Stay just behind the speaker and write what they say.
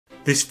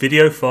This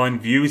video for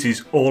viewers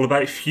is all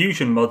about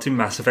fusion mods in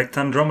Mass Effect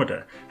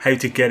Andromeda, how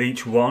to get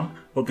each one,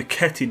 what the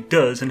kit it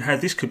does and how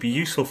this could be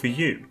useful for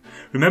you.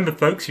 Remember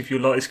folks, if you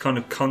like this kind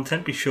of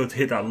content be sure to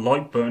hit that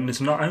like button,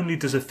 as not only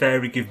does a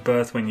fairy give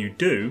birth when you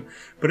do,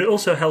 but it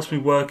also helps me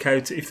work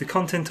out if the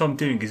content I'm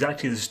doing is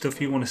actually the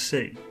stuff you want to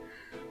see.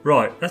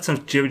 Right, that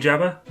sounds jibber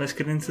jabber, let's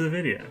get into the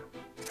video.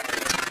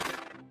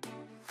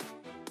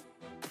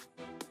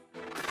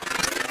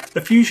 A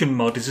fusion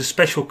mod is a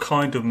special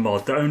kind of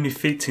mod that only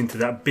fits into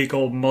that big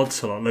old mod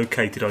slot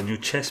located on your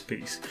chest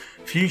piece.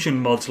 Fusion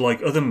mods,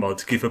 like other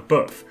mods, give a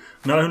buff.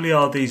 Not only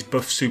are these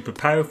buffs super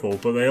powerful,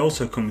 but they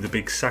also come with a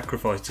big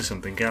sacrifice to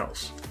something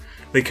else.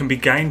 They can be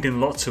gained in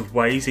lots of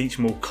ways, each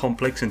more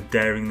complex and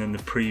daring than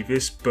the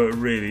previous, but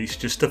really it's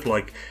just stuff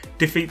like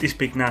defeat this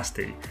big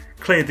nasty,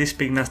 clear this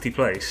big nasty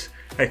place,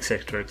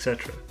 etc,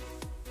 etc.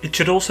 It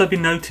should also be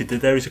noted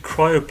that there is a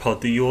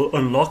cryopod that you'll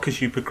unlock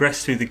as you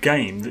progress through the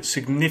game that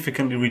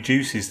significantly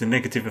reduces the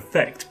negative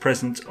effect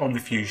present on the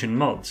fusion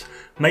mods,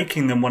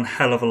 making them one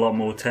hell of a lot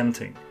more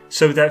tempting.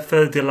 So without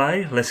further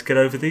delay, let's get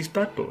over these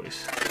bad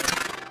boys.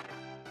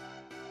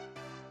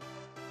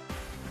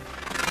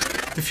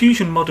 The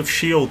fusion mod of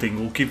shielding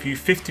will give you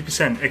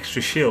 50%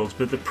 extra shields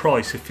but at the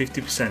price of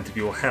 50% of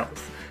your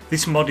health.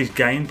 This mod is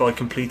gained by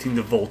completing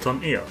the vault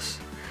on Eos.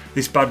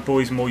 This bad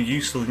boy is more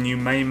useful than you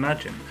may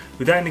imagine.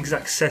 Without an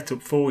exact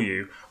setup for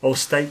you, I'll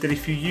state that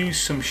if you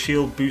use some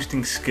shield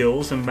boosting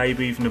skills and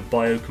maybe even a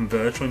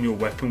bioconverter on your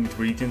weapon with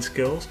regen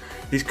skills,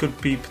 this could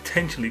be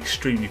potentially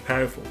extremely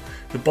powerful.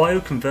 The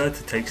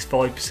bioconverter takes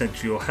 5%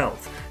 of your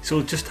health, so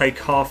it'll just take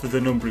half of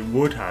the number it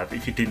would have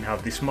if you didn't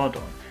have this mod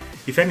on.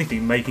 If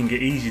anything, making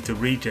it easier to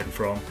regen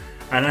from,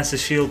 and as the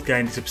shield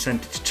gain is a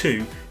percentage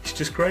too, it's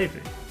just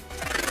gravy.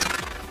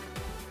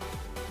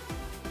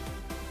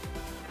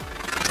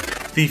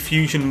 The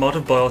fusion mod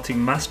of Biotic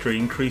Mastery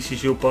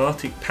increases your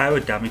biotic power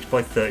damage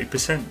by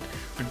 30%,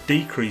 but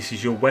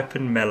decreases your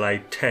weapon,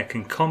 melee, tech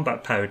and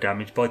combat power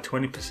damage by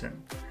 20%.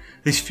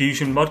 This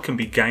fusion mod can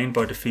be gained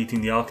by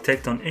defeating the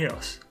Architect on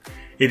Eos.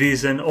 It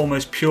is an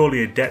almost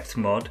purely Adept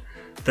mod,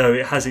 though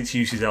it has its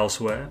uses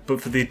elsewhere,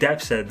 but for the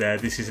Adepts out there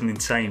this is an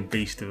insane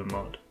beast of a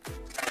mod.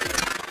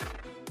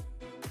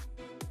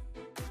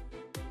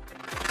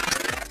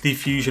 The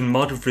fusion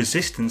mod of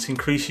Resistance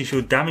increases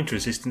your damage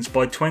resistance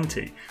by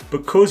 20,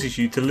 but causes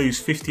you to lose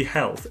 50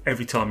 health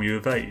every time you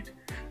evade.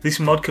 This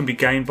mod can be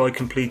gained by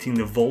completing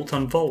the vault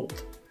on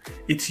Vault.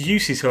 Its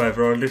uses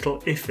however are a little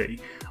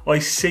iffy. I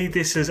see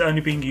this as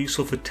only being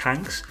useful for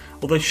tanks,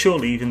 although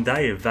surely even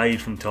they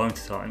evade from time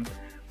to time,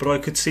 but I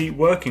could see it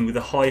working with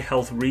a high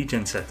health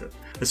regen setup.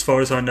 As far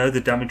as I know the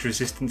damage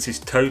resistance is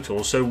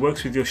total, so it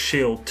works with your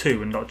shield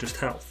too and not just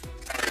health.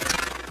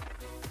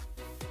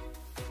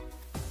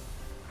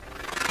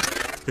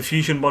 The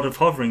fusion mod of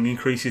Hovering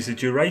increases the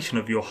duration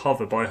of your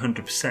hover by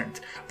 100%,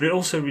 but it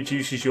also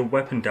reduces your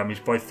weapon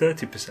damage by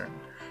 30%.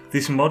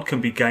 This mod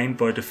can be gained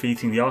by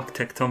defeating the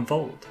Architect on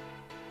Vault.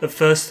 At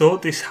first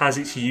thought this has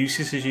its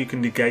uses, as you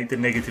can negate the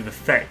negative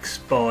effects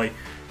by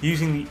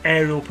using the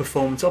Aerial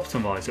Performance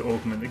Optimizer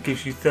augment that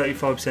gives you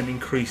 35%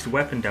 increased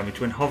weapon damage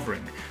when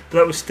hovering, but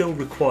that would still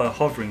require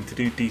hovering to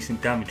do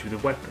decent damage with a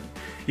weapon.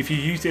 If you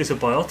used it as a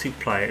biotic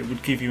player it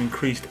would give you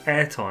increased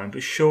airtime,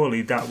 but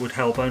surely that would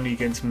help only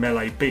against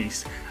melee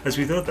beasts, as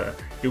with other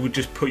it would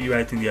just put you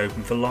out in the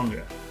open for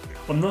longer.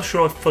 I'm not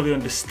sure I fully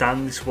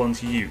understand this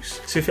one's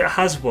use, so if it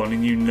has one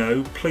and you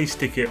know, please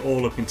stick it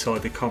all up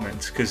inside the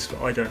comments because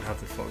I don't have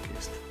the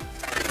foggiest.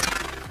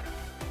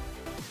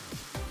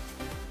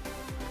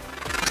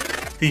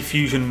 The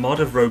fusion mod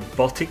of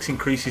Robotics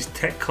increases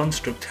tech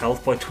construct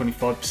health by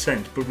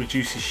 25% but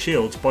reduces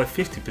shields by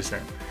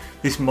 50%.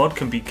 This mod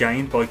can be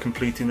gained by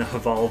completing the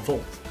Haval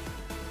Vault.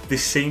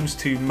 This seems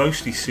to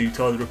mostly suit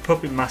either a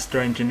Puppet Master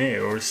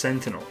Engineer or a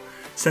Sentinel.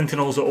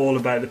 Sentinels are all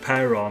about the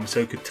power arm,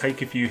 so could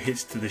take a few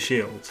hits to the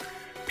shields.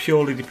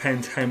 Purely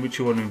depends how much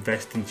you want to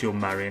invest into your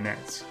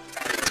marionettes.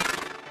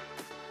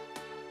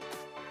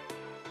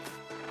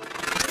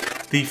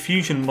 The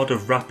fusion mod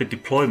of Rapid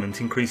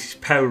Deployment increases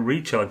power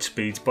recharge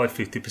speeds by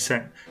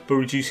 50%, but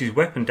reduces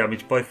weapon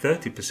damage by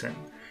 30%.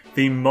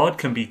 The mod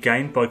can be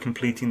gained by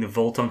completing the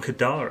Vault on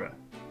Kadara.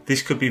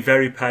 This could be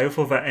very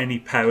powerful for any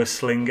power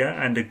slinger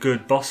and a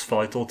good boss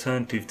fight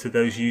alternative to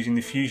those using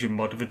the fusion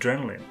mod of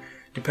Adrenaline.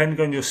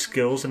 Depending on your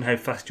skills and how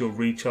fast your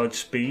recharge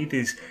speed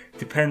is,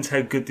 depends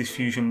how good this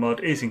fusion mod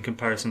is in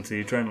comparison to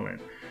the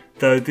Adrenaline,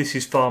 though this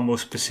is far more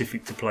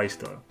specific to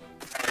playstyle.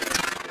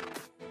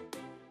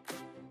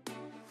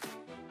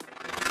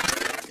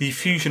 The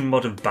fusion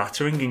mod of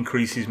Battering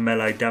increases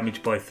melee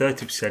damage by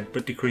 30%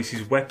 but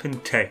decreases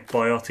weapon, tech,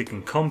 biotic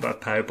and combat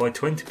power by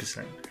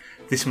 20%.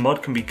 This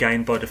mod can be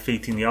gained by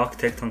defeating the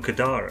Architect on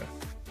Kadara.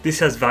 This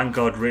has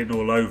Vanguard written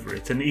all over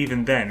it, and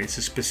even then it's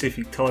a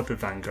specific type of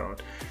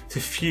Vanguard. To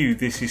few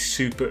this is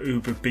super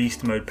uber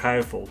beast mode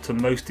powerful, to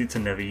most it's a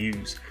never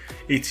use.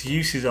 Its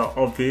uses are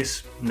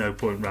obvious, no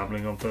point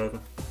rambling on further.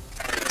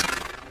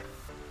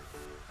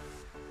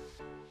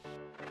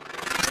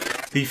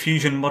 The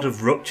fusion mod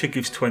of Rupture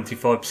gives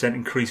 25%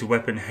 increased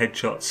weapon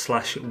headshot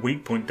 /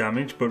 weak point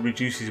damage but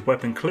reduces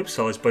weapon clip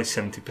size by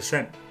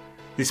 70%.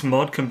 This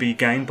mod can be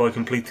gained by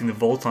completing the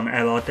vault on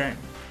LR Den.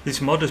 This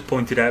mod, as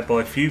pointed out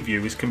by a few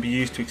viewers, can be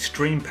used to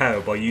extreme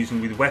power by using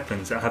with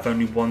weapons that have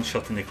only one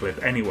shot in the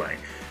clip anyway,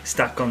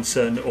 stack on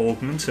certain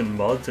augments and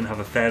mods and have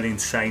a fairly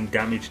insane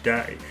damage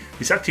day.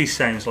 This actually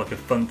sounds like a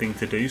fun thing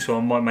to do, so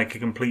I might make a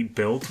complete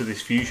build to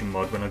this fusion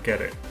mod when I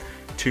get it,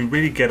 to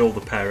really get all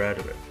the power out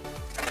of it.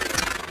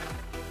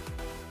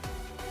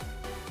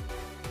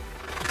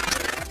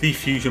 The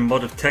fusion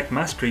mod of Tech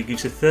Mastery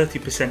gives a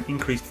 30%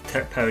 increase to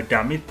tech power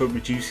damage but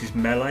reduces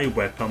melee,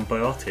 weapon,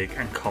 biotic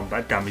and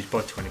combat damage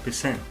by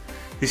 20%.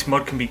 This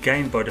mod can be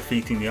gained by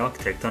defeating the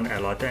Architect on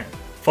LR Den.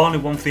 Finally,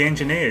 one for the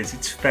engineers.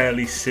 It's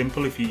fairly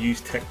simple. If you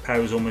use tech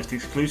powers almost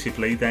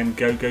exclusively, then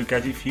go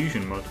Gadget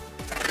Fusion mod.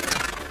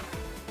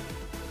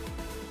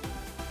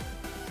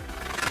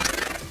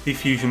 The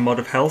fusion mod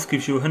of health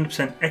gives you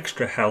 100%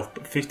 extra health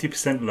but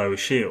 50% lower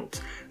shields.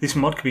 This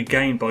mod can be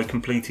gained by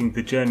completing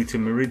the journey to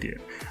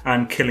Meridian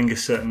and killing a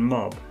certain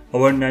mob. I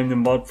won't name the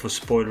mod for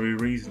spoilery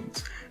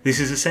reasons. This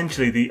is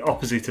essentially the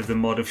opposite of the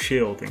mod of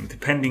shielding.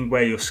 Depending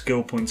where your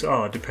skill points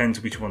are depends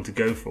which one to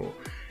go for.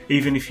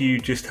 Even if you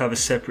just have a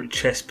separate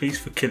chess piece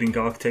for killing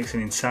Architects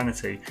and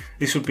Insanity,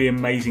 this would be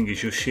amazing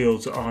as your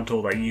shields aren't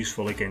all that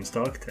useful against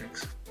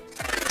Architects.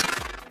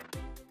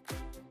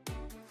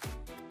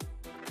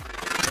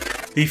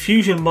 The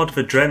fusion mod of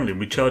Adrenaline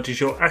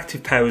recharges your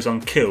active powers on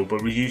kill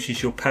but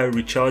reduces your power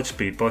recharge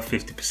speed by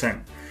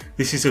 50%.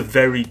 This is a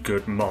very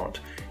good mod.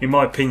 In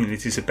my opinion,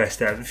 it is the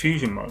best out of the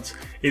fusion mods.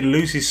 It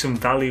loses some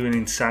value in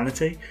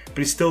Insanity, but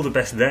it's still the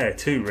best there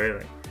too,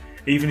 really.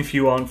 Even if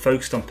you aren't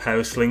focused on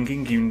power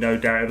slinging, you no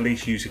doubt at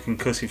least use a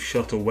concussive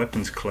shot or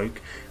weapons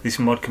cloak. This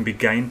mod can be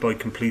gained by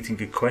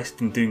completing a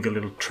quest and doing a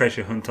little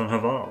treasure hunt on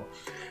Haval.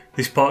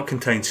 This part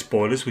contains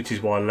spoilers, which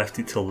is why I left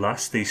it till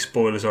last. These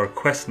spoilers are a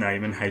quest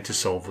name and how to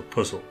solve the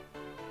puzzle.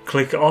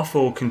 Click off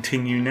or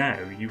continue now,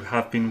 you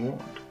have been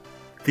warned.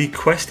 The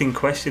quest in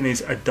question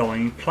is A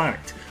Dying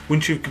Planet.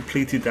 Once you've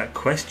completed that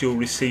quest, you'll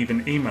receive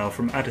an email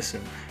from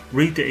Addison.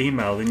 Read the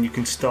email, then you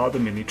can start the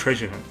mini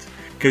treasure hunt.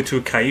 Go to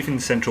a cave in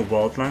the central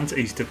wildlands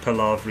east of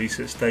Palav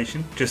Research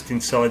Station. Just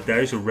inside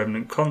there is a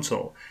remnant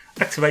console.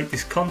 Activate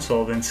this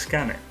console, then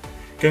scan it.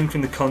 Going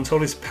from the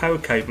console is a power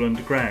cable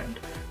underground.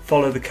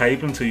 Follow the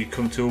cable until you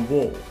come to a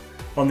wall.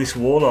 On this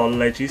wall are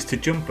ledges to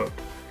jump up.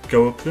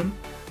 Go up them.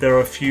 There are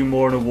a few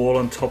more on a wall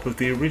on top of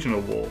the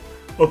original wall.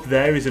 Up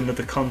there is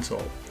another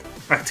console.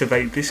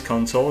 Activate this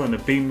console and a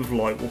beam of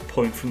light will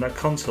point from that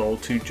console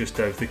to just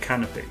over the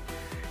canopy.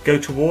 Go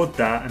toward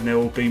that and there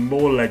will be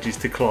more ledges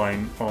to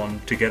climb on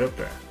to get up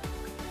there.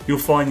 You'll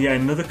find yet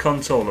another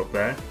console up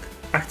there.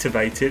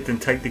 Activate it, then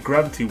take the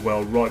gravity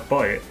well right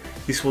by it.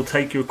 This will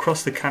take you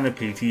across the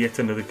canopy to yet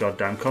another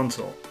goddamn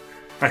console.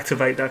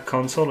 Activate that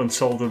console and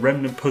solve the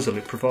remnant puzzle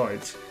it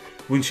provides.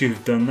 Once you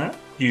have done that,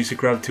 use the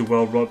gravity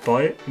well right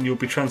by it and you'll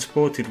be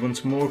transported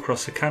once more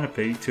across the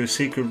canopy to a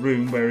secret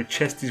room where a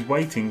chest is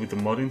waiting with the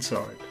mod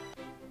inside.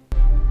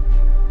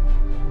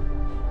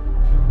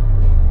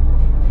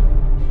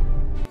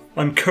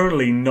 I'm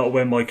currently not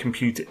where my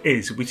computer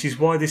is, which is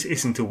why this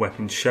isn't a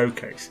weapons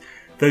showcase.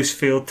 Those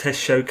field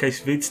test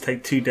showcase vids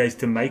take 2 days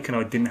to make and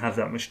I didn't have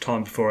that much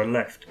time before I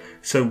left,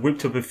 so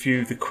whipped up a few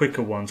of the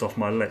quicker ones off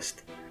my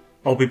list.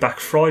 I'll be back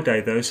Friday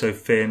though, so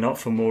fear not,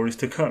 for more is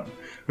to come.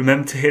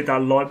 Remember to hit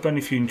that like button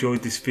if you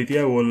enjoyed this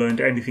video or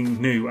learned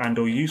anything new and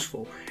or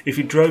useful. If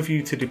it drove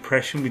you to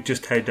depression with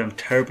just how damn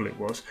terrible it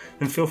was,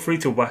 then feel free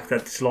to whack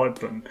that dislike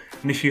button,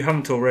 and if you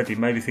haven't already,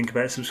 maybe think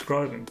about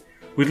subscribing.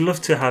 We'd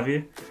love to have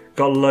you.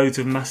 Got loads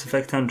of Mass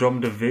Effect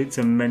Andromeda vids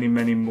and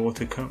many more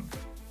to come.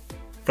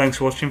 Thanks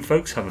for watching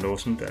folks, have an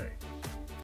awesome day.